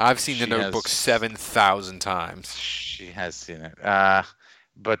 I've seen The Notebook 7,000 times. She has seen it.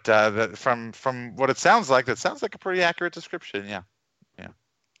 But from what it sounds like, that sounds like a pretty accurate description.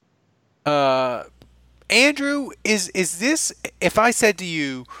 Yeah. Andrew, is this? If I said to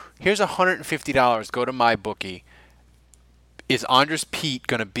you, "Here's $150, go to MyBookie," is Andres Pete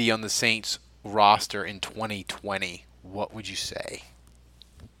going to be on the Saints roster in 2020? What would you say?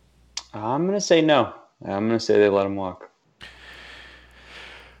 I'm going to say no. I'm going to say they let him walk.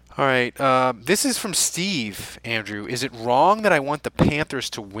 All right. This is from Steve, Andrew. Is it wrong that I want the Panthers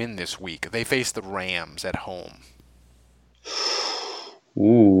to win this week? They face the Rams at home.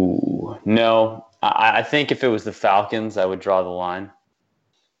 Ooh, no. I think if it was the Falcons, I would draw the line.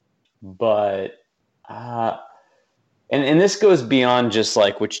 But, and this goes beyond just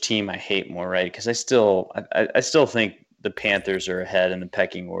like which team I hate more, right? Because I still think the Panthers are ahead in the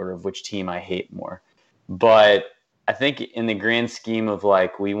pecking order of which team I hate more. But I think in the grand scheme of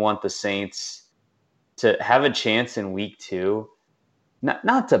like we want the Saints to have a chance in week 2,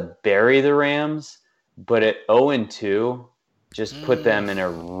 not to bury the Rams, but at 0-2, just put them in a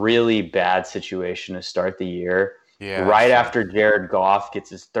really bad situation to start the year. Yeah, right after Jared Goff gets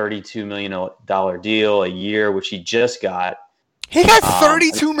his $32 million deal a year, which he just got. He got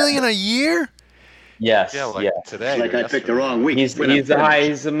 $32 million a year? Yes. Yeah, like today. Like I picked the wrong week. He's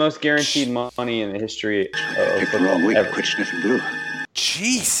the most guaranteed money in the history of football ever. Quit sniffing glue.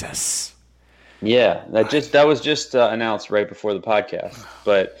 Jesus. Yeah, that was just announced right before the podcast.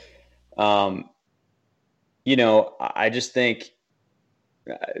 But, I just think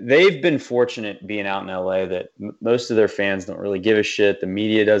they've been fortunate being out in LA that most of their fans don't really give a shit. The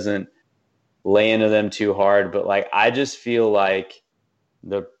media doesn't lay into them too hard. But, I just feel like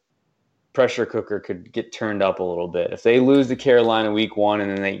the pressure cooker could get turned up a little bit. If they lose to Carolina week 1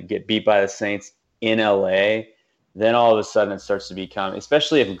 and then they get beat by the Saints in LA, then all of a sudden it starts to become,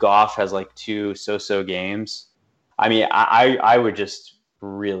 especially if Goff has 2 so-so games. I mean, I would just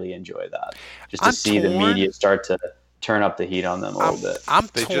really enjoy that. Just to see the media start to turn up the heat on them a little bit.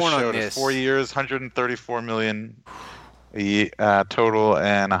 They just showed us 4 years, $134 million total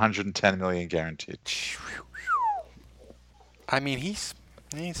and $110 million guaranteed. I mean, he's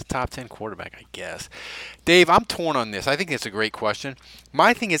He's a top 10 quarterback, I guess. Dave, I'm torn on this. I think it's a great question.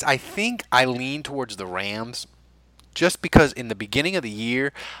 My thing is, I think I lean towards the Rams just because in the beginning of the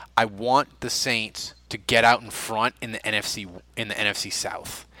year, I want the Saints to get out in front in the NFC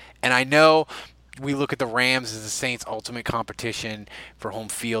South. And I know we look at the Rams as the Saints' ultimate competition for home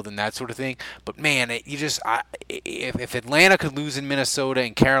field and that sort of thing. But, man, if Atlanta could lose in Minnesota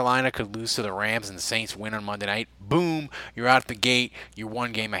and Carolina could lose to the Rams and the Saints win on Monday night, boom, you're out the gate, you're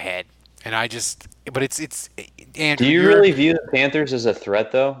one game ahead. And but it's Andrew. Do you really view the Panthers as a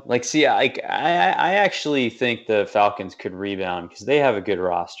threat, though? Like, see, I actually think the Falcons could rebound because they have a good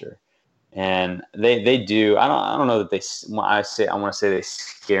roster. And they do. I don't know that I want to say they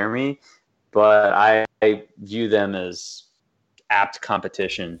scare me, but I view them as apt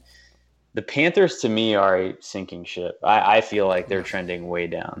competition. The Panthers, to me, are a sinking ship. I feel like they're trending way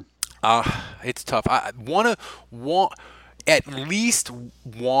down. It's tough. At least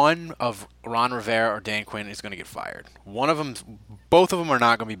one of Ron Rivera or Dan Quinn is going to get fired. Both of them are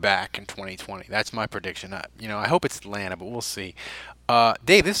not going to be back in 2020. That's my prediction. I hope it's Atlanta, but we'll see.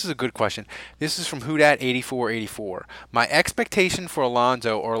 Dave, this is a good question. This is from Houdat8484. My expectation for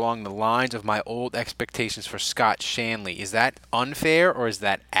Alonzo are along the lines of my old expectations for Scott Shanley. Is that unfair or is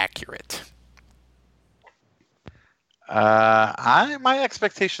that accurate? My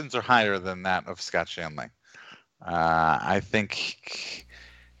expectations are higher than that of Scott Shanley. I think,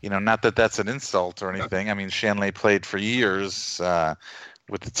 not that that's an insult or anything. I mean, Shanley played for years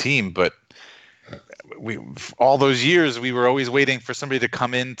with the team, but all those years we were always waiting for somebody to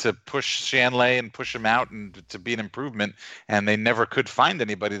come in to push Shanley and push him out and to be an improvement, and they never could find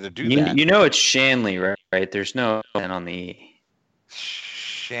anybody to do that. It's Shanley, right? There's no N on the E.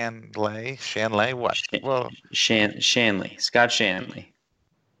 Shanley, what? Shanley, Scott Shanley.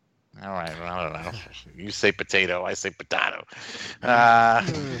 All right, well, I don't know. You say potato, I say potato.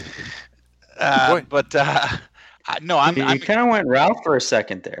 No, You kind of went Ralph for a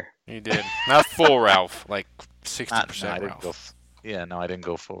second there. You did. Not full Ralph, like 60% Ralph. I didn't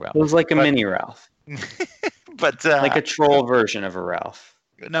go full Ralph. It was like a mini Ralph. But like a troll version of a Ralph.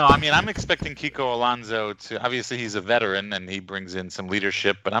 No, I mean, I'm expecting Kiko Alonso to. Obviously, he's a veteran and he brings in some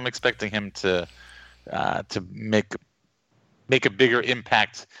leadership, but I'm expecting him to make a bigger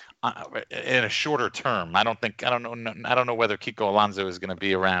impact in a shorter term. I don't know whether Kiko Alonso is going to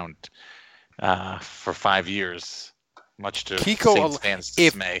be around for 5 years, much to Saints fans'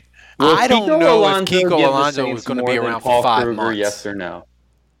 dismay. I don't know if Kiko Alonso is going to be around for 5 months. Yes or no?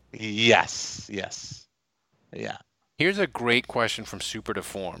 Yes. Yeah. Here's a great question from Super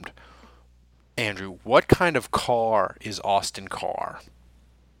Deformed. Andrew, what kind of car is Austin Carr?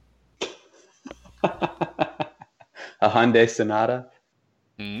 A Hyundai Sonata?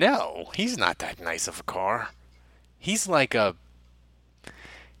 No, he's not that nice of a car. He's like a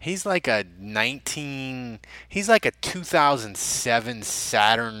 2007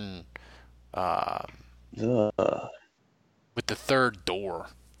 Saturn with the third door.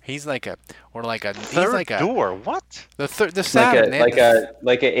 He's like a door. What? The Saturn,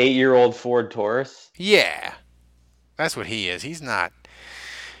 like an 8-year-old Ford Taurus. Yeah, that's what he is. He's not,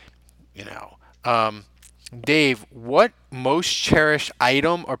 Dave, what most cherished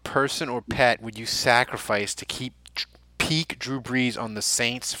item or person or pet would you sacrifice to keep peak Drew Brees on the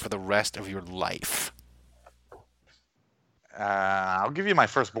Saints for the rest of your life? I'll give you my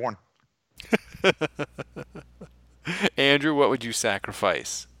firstborn. Andrew, what would you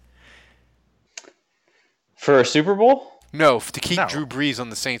sacrifice? For a Super Bowl? No, to keep Drew Brees on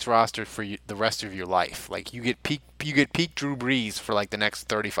the Saints roster for the rest of your life. Like you get peak Drew Brees for like the next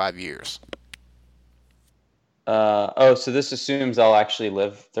 35 years. So this assumes I'll actually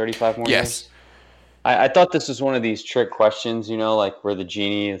live 35 more years? I thought this was one of these trick questions, like where the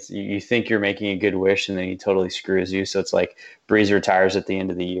genie is, you think you're making a good wish and then he totally screws you. So it's like Brees retires at the end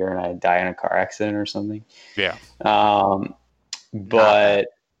of the year and I die in a car accident or something. Yeah. But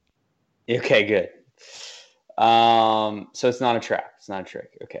okay, good. So it's not a trap. It's not a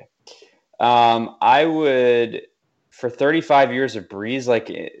trick. Okay. I would, for 35 years of Brees,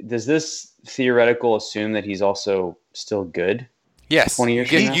 does this theoretical assume that he's also still good? Yes. 20 years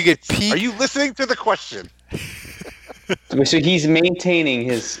from now? You get peak. Are you listening to the question? So he's maintaining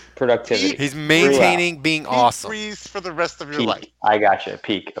his productivity. He's maintaining being awesome. Brees for the rest of your peak. life. I gotcha.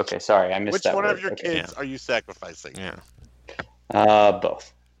 Peak. Okay, sorry, I missed that. Which one word. of your kids are you sacrificing? Yeah.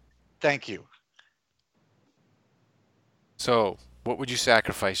 Both. Thank you. So, what would you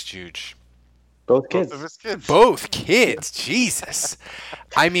sacrifice, Juge? Both kids. Both of his kids. Both kids. Jesus.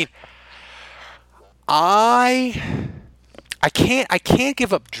 I mean, I can't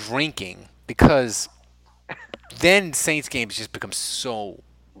give up drinking because then Saints games just become so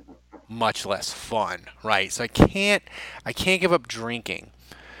much less fun, right? So I can't give up drinking,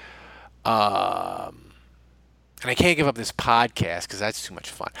 and I can't give up this podcast because that's too much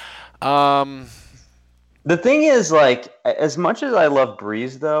fun. The thing is, like, as much as I love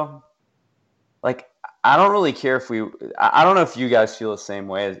Breeze, though, like, I don't really care if I don't know if you guys feel the same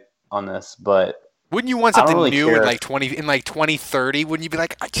way on this, but wouldn't you want something new in like 2030? Wouldn't you be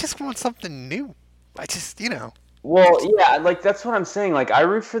like, I just want something new? I just, Well, yeah, like that's what I'm saying. Like, I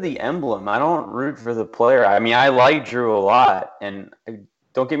root for the emblem. I don't root for the player. I mean, I like Drew a lot, and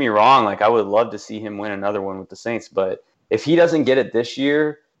don't get me wrong. Like, I would love to see him win another one with the Saints, but if he doesn't get it this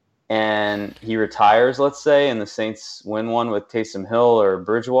year and he retires, let's say, and the Saints win one with Taysom Hill or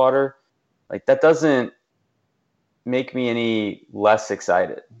Bridgewater, like that doesn't make me any less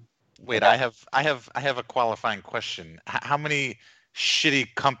excited. Wait, I have a qualifying question. How many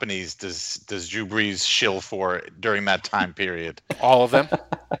shitty companies does Drew Brees shill for during that time period? All of them.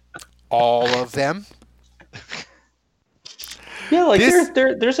 All of them. Yeah, like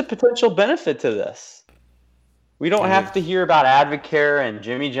there's a potential benefit to this. We don't have to hear about Advocare and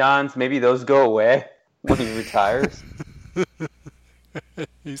Jimmy John's. Maybe those go away when he retires.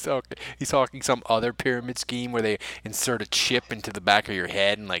 He's talking some other pyramid scheme where they insert a chip into the back of your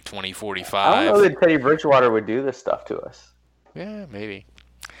head in like 2045. I don't know that Teddy Bridgewater would do this stuff to us. Yeah, maybe.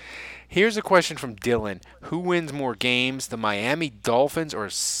 Here's a question from Dylan. Who wins more games, the Miami Dolphins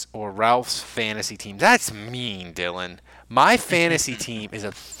or Ralph's fantasy team? That's mean, Dylan. My fantasy team is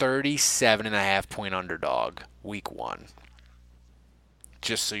a 37.5 point underdog week 1.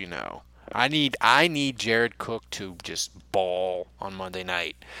 Just so you know. I need Jared Cook to just ball on Monday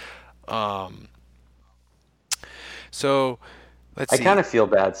night. So let's see. I kind of feel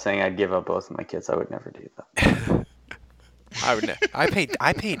bad saying I'd give up both of my kids. I would never do that. I would. I paid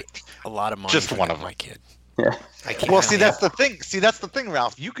a lot of money just for one of my kid. Yeah. Well, that's the thing. See, that's the thing,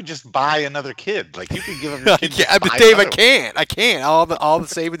 Ralph. You could just buy another kid. Like, you could give him your kid. Yeah, but Dave, I can't. All the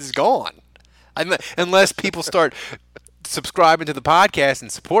savings is gone. Unless people start subscribing to the podcast and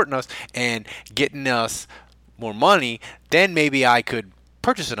supporting us and getting us more money, then maybe I could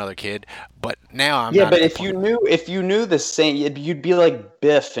purchase another kid. But now I'm not. But if you knew the Saints, you'd be like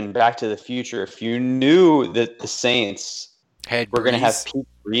Biff in Back to the Future. If you knew that the Saints were going to have Pete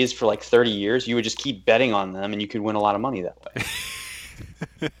Breeze for like 30 years, you would just keep betting on them, and you could win a lot of money that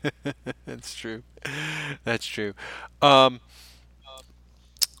way. That's true.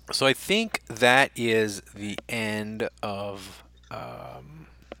 So I think that is the end of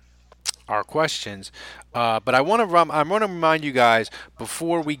our questions. But I want to remind you guys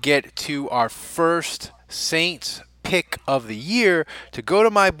before we get to our first Saints pick of the year to go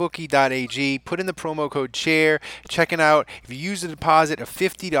to mybookie.ag, put in the promo code CHAIR, check it out. If you use a deposit of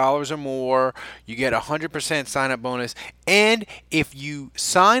 $50 or more, you get a 100% sign-up bonus. And if you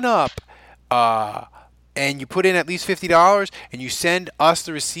sign up and you put in at least $50 and you send us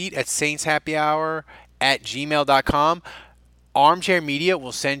the receipt at saintshappyhour@gmail.com, Armchair Media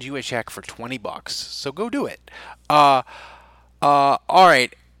will send you a check for $20. So go do it. All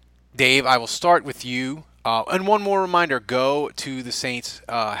right, Dave, I will start with you. And one more reminder, go to the Saints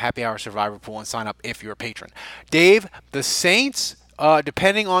Happy Hour Survivor Pool and sign up if you're a patron. Dave, the Saints,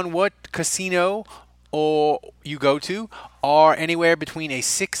 depending on what casino or you go to, are anywhere between a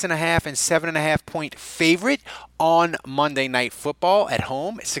 6.5 and 7.5 point favorite on Monday Night Football at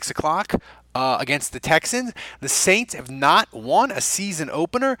home at 6 o'clock against the Texans. The Saints have not won a season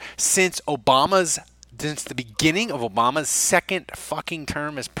opener since the beginning of Obama's second fucking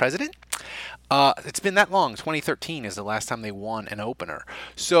term as president. It's been that long. 2013 is the last time they won an opener.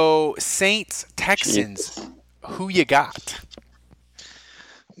 So, Saints, Texans, who you got?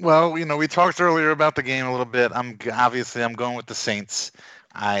 Well, we talked earlier about the game a little bit. I'm going with the Saints.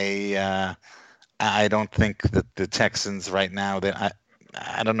 I don't think that the Texans right now,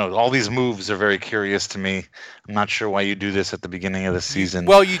 I don't know. All these moves are very curious to me. I'm not sure why you do this at the beginning of the season.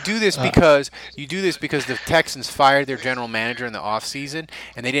 Well, you do this because the Texans fired their general manager in the offseason,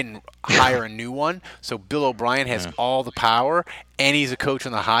 and they didn't hire a new one. So Bill O'Brien has all the power, and he's a coach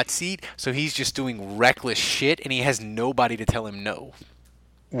on the hot seat. So he's just doing reckless shit, and he has nobody to tell him no.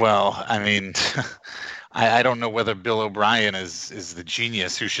 Well, I mean, I don't know whether Bill O'Brien is the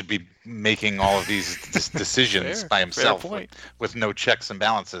genius who should be making all of these decisions by himself with no checks and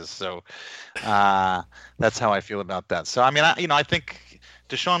balances. So that's how I feel about that. So, I mean, I think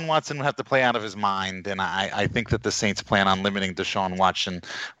Deshaun Watson will have to play out of his mind, and I think that the Saints plan on limiting Deshaun Watson.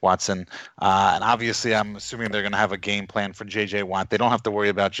 And obviously, I'm assuming they're going to have a game plan for J.J. Watt. They don't have to worry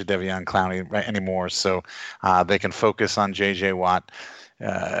about Jadeveon Clowney anymore, so they can focus on J.J. Watt.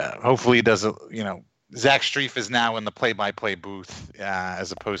 Hopefully he does, Zach Strief is now in the play-by-play booth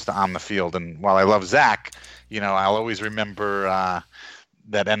as opposed to on the field. And while I love Zach, I'll always remember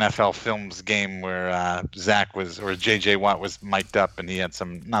that NFL Films game where Zach or J.J. Watt was mic'd up, and he had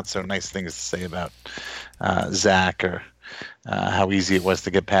some not so nice things to say about Zach or how easy it was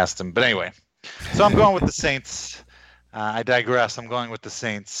to get past him. But anyway, so I'm going with the Saints. I digress. I'm going with the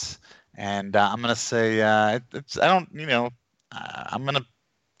Saints, and I'm going to say I'm going to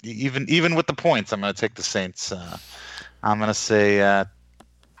even with the points, I'm going to take the Saints. I'm going to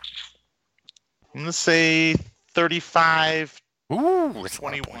say 35. Ooh, it's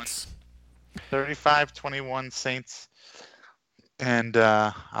 21. 35-21 Saints, and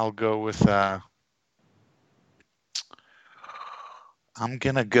I'll go with. I'm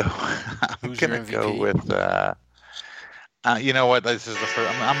gonna go. I'm gonna go with. You know what? This is the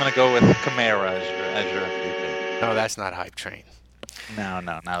first. I'm gonna go with Kamara as your MVP. No, that's not hype train. No,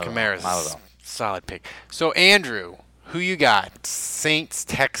 Kamara's a solid pick. So Andrew, who you got? Saints,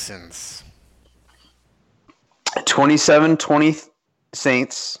 Texans. 27-20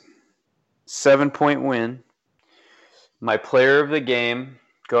 Saints. 7-point win. My player of the game.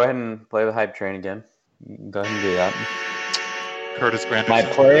 Go ahead and play the hype train again. Go ahead and do that. Curtis Granderson. My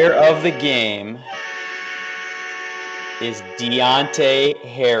player of the game is Deontay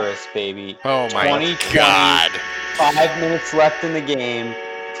Harris, baby. Oh my God. 5 minutes left in the game.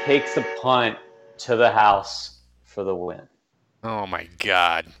 Takes a punt to the house for the win. Oh my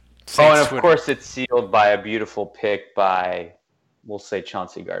God. And of course it's sealed by a beautiful pick by, we'll say,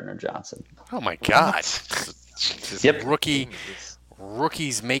 Chauncey Gardner-Johnson. Oh my God. Yep.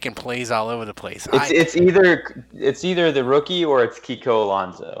 Rookies making plays all over the place. It's either the rookie or it's Kiko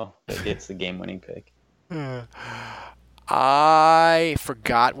Alonso that gets the game-winning pick. I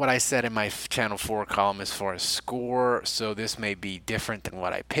forgot what I said in my Channel 4 column as far as score, so this may be different than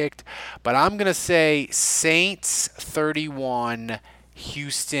what I picked. But I'm going to say Saints 31,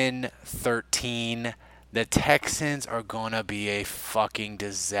 Houston 13. The Texans are going to be a fucking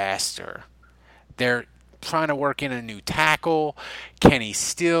disaster. They're trying to work in a new tackle, Kenny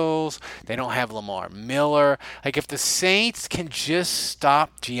Stills. They don't have Lamar Miller. Like, if the Saints can just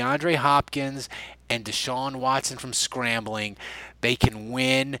stop DeAndre Hopkins and Deshaun Watson from scrambling, they can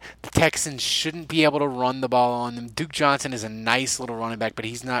win. The Texans shouldn't be able to run the ball on them. Duke Johnson is a nice little running back, but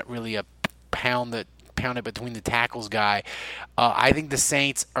he's not really a pound it between the tackles guy. I think the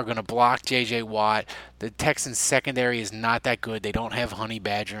Saints are going to block J.J. Watt. The Texans secondary is not that good. They don't have Honey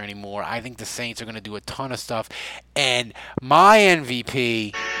Badger anymore. I think the Saints are going to do a ton of stuff. And my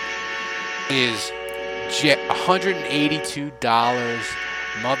MVP is $182.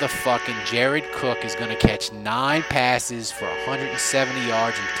 Motherfucking Jared Cook is going to catch 9 passes for 170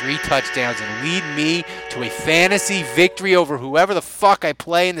 yards and 3 touchdowns and lead me to a fantasy victory over whoever the fuck I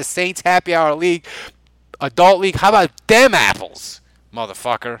play in the Saints Happy Hour League. Adult League, how about them apples,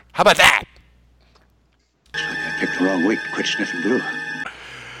 motherfucker? How about that? I picked the wrong week. Quit sniffing glue.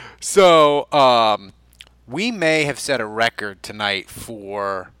 So, we may have set a record tonight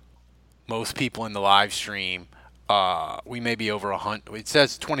for most people in the live stream. We may be over 100. It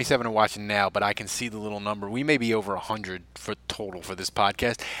says 27 are watching now, but I can see the little number. We may be over 100 for total for this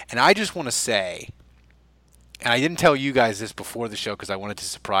podcast. And I just want to say, and I didn't tell you guys this before the show because I wanted to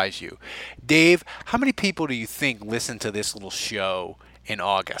surprise you. Dave, how many people do you think listen to this little show in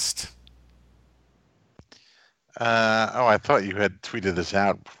August? I thought you had tweeted this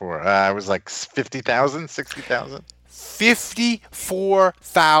out before. I was like 50,000, 60,000?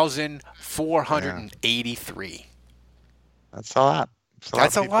 54,483. That's a lot.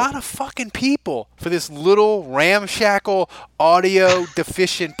 That's a lot of fucking people for this little ramshackle audio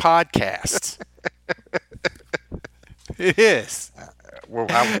deficient podcast. It is. Well,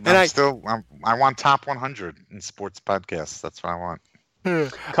 I want top 100 in sports podcasts. That's what I want.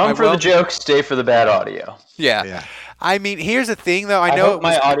 Come for the jokes, stay for the bad audio. Yeah. I mean, here's the thing, though. I hope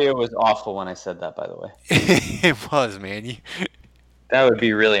my audio was awful when I said that, by the way. It was, man. That would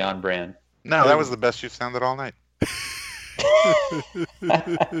be really on brand. No, that was the best you've sounded all night.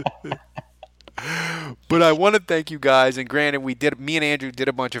 But I want to thank you guys. And granted, me and Andrew did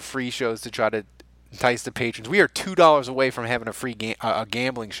a bunch of free shows to try to entice the patrons. We are $2 away from having a free a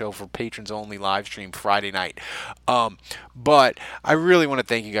gambling show for patrons only live stream Friday night. But I really want to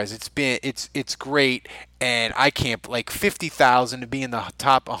thank you guys. It's great, and I can't, like, 50,000 to be in the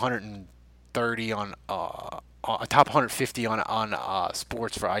top 130 on top 150 on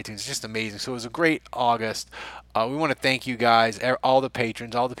sports for iTunes. It's just amazing. So it was a great August. We want to thank you guys, all the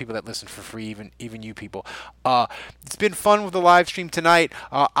patrons, all the people that listen for free, even you people. It's been fun with the live stream tonight.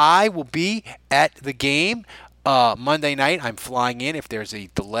 I will be at the game Monday night. I'm flying in if there's a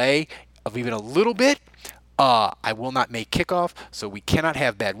delay. of even a little bit, I will not make kickoff, so we cannot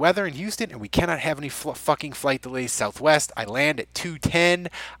have bad weather in Houston, and we cannot have any fucking flight delays Southwest. I land at 2:10.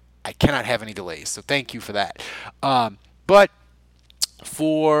 I cannot have any delays, so thank you for that. But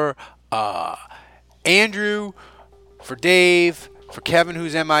for Andrew, for Dave, for Kevin,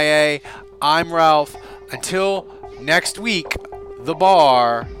 who's MIA, I'm Ralph. Until next week, the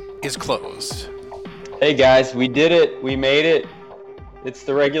bar is closed. Hey guys, we did it. We made it. It's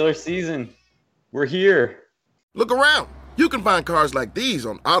the regular season. We're here. Look around. You can find cars like these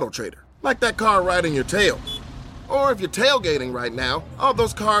on AutoTrader, like that car right in your tail. Or if you're tailgating right now, all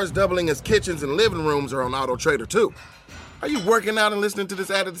those cars doubling as kitchens and living rooms are on AutoTrader too. Are you working out and listening to this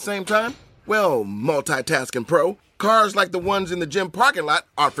ad at the same time? Well, multitasking pro, cars like the ones in the gym parking lot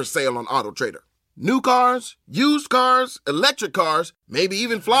are for sale on AutoTrader. New cars, used cars, electric cars, maybe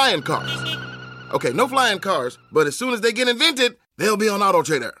even flying cars. Okay, no flying cars, but as soon as they get invented, they'll be on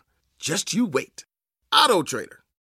AutoTrader. Just you wait. AutoTrader.